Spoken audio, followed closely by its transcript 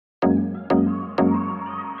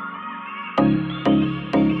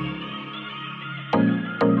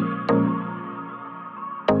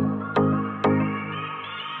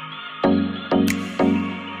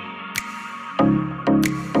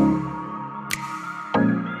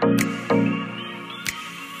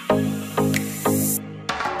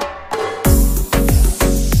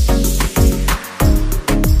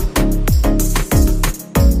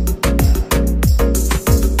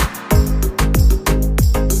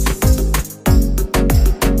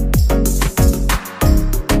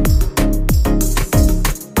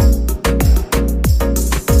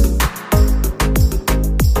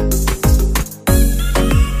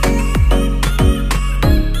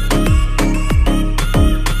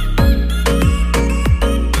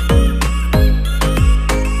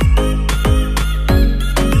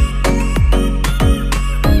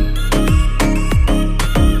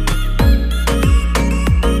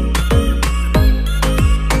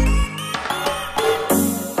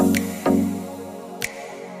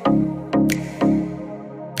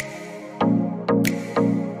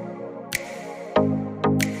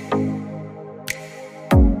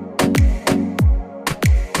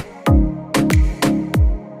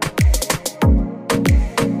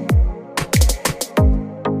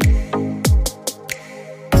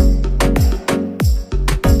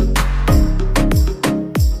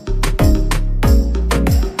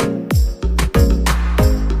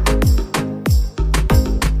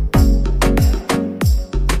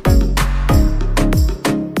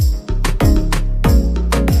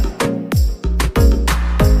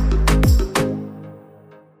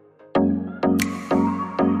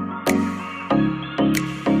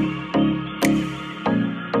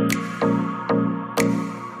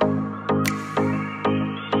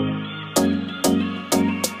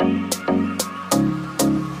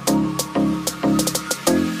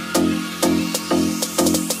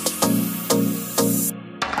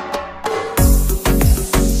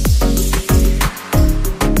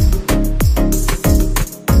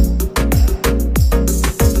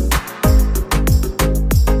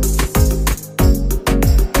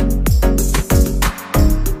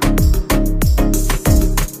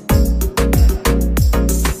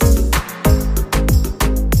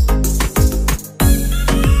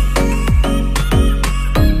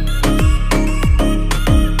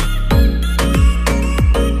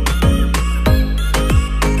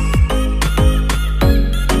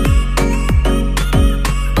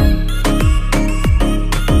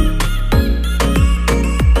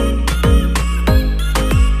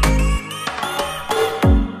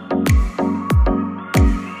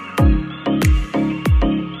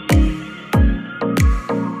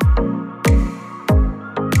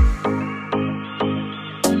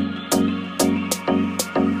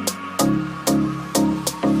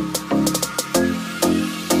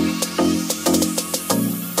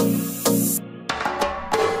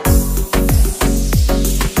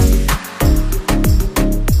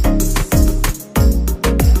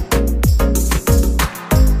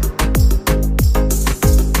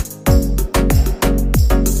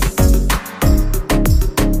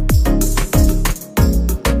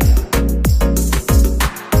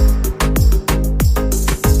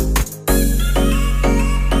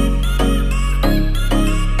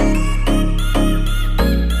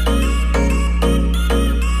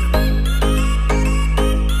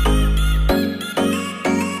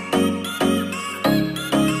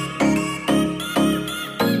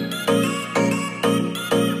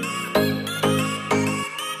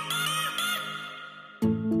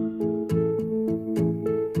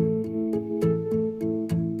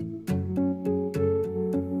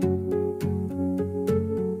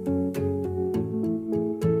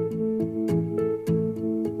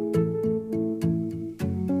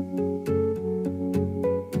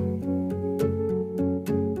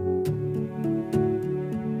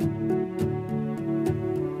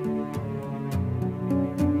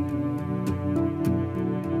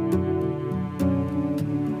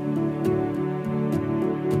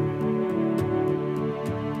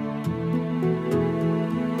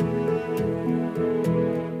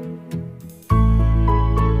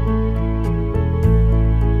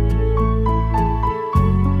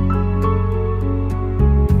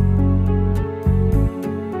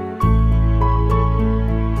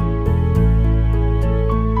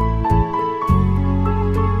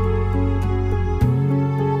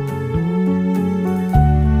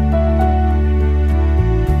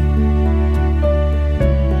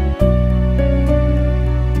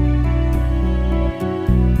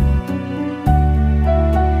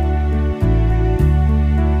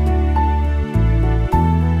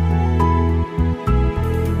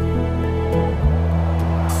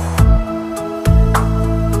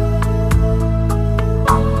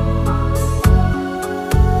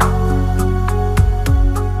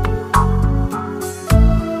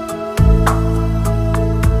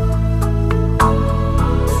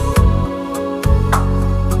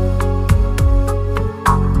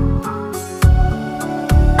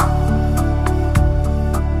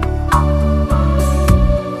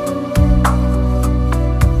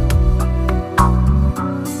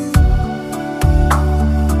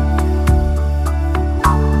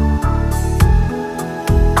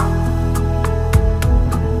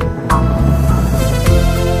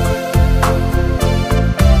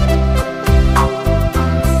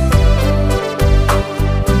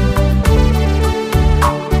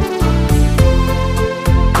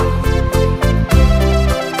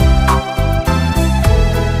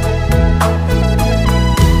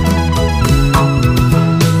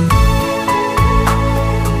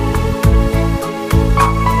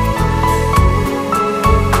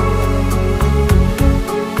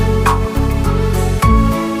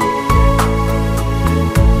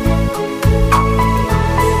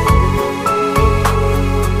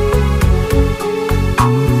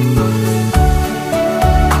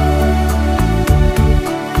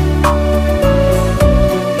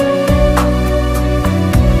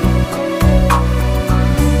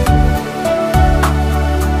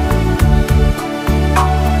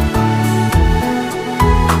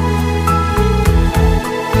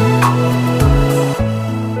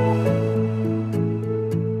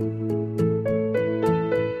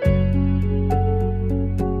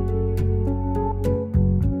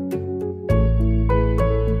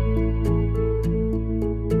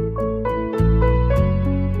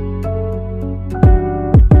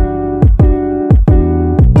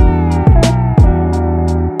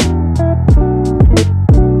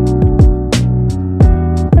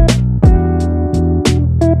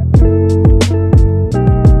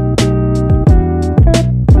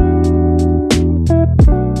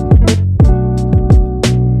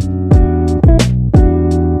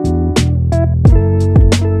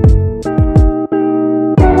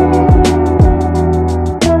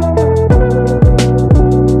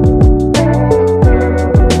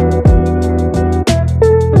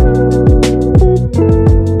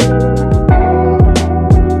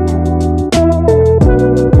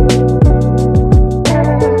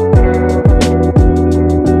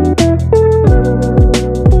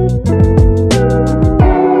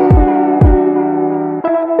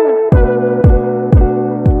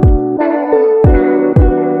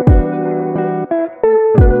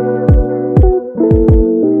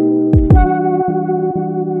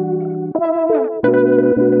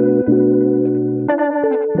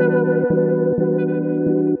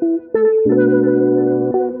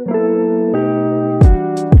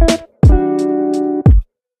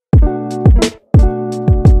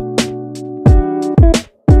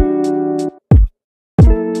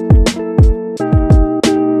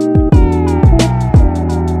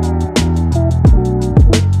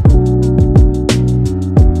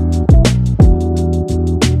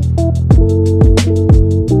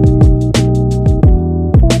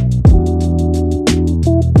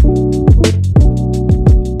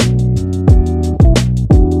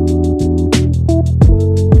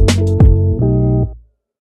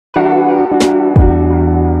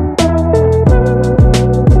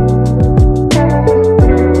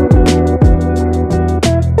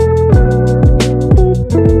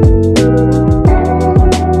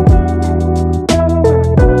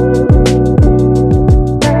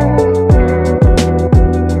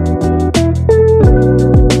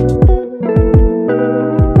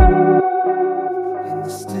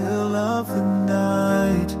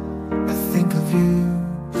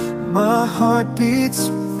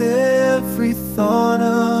every thought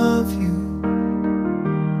of you.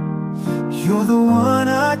 You're the one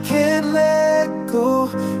I can't let go.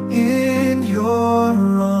 In your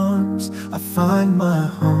arms I find my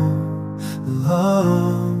home.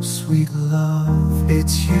 Love, sweet love,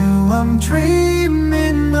 it's you I'm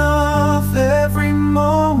dreaming of. Every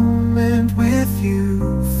moment with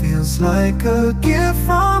you feels like a gift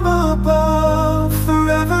from above.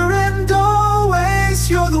 Forever and always,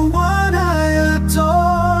 you're the one I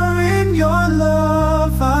adore. In your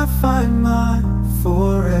love I find my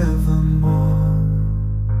forevermore.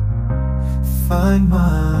 Find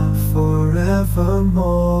my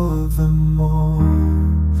forevermore, the more.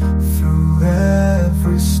 Through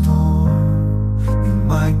every storm, you're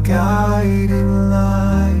my guiding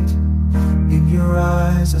light. In your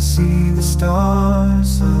eyes I see the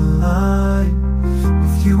stars align.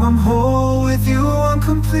 With you I'm whole, with you I'm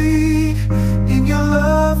complete. In your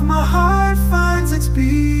love my heart finds its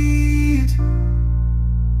beat.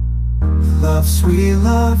 Love, sweet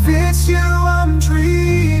love, it's you I'm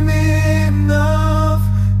dreaming of.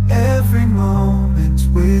 Every moment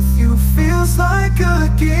with you feels like a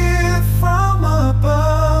gift from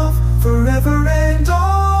above. Forever and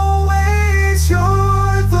always,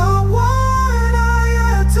 you're the one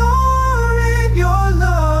I adore. In your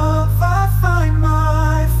love I find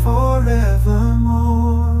my forevermore.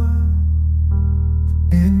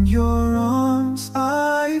 In your arms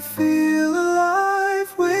I feel alive.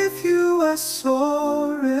 With you I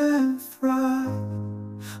soar and thrive.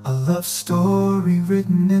 A love story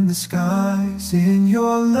written in the skies. In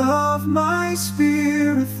your love my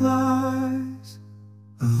spirit flies.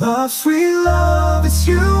 Love, sweet love, it's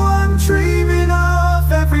you I'm dreaming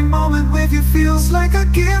of. Every moment with you feels like a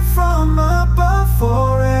gift from above.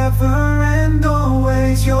 Forever and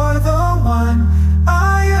always, you're the one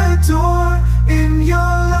I adore. In your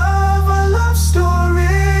love a love story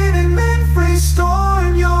in mid-free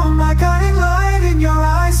storm. You're my guiding light. In your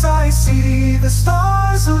eyes I see the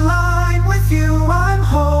stars align. With you I'm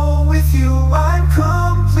whole, with you I'm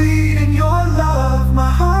complete. In your love my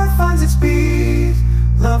heart finds its beat.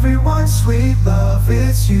 Love, everyone, sweet love,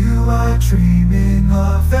 it's you I'm dreaming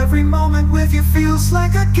of. Every moment with you feels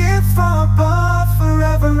like a gift from above.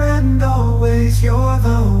 Forever and always, you're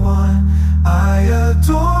the one I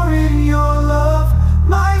adore. In your love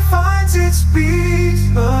my finds its beat.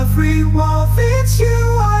 Every warmth, it's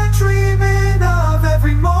you I'm dreaming of.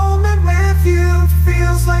 Every moment with you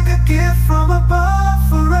feels like a gift from above.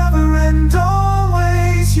 Forever and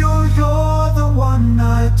always, you're the one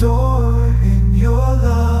I adore. In your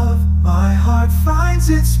love my heart finds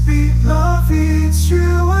its beat. Love, it's you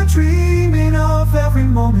I'm dreaming of. Every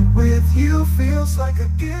moment with you feels like a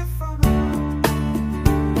gift.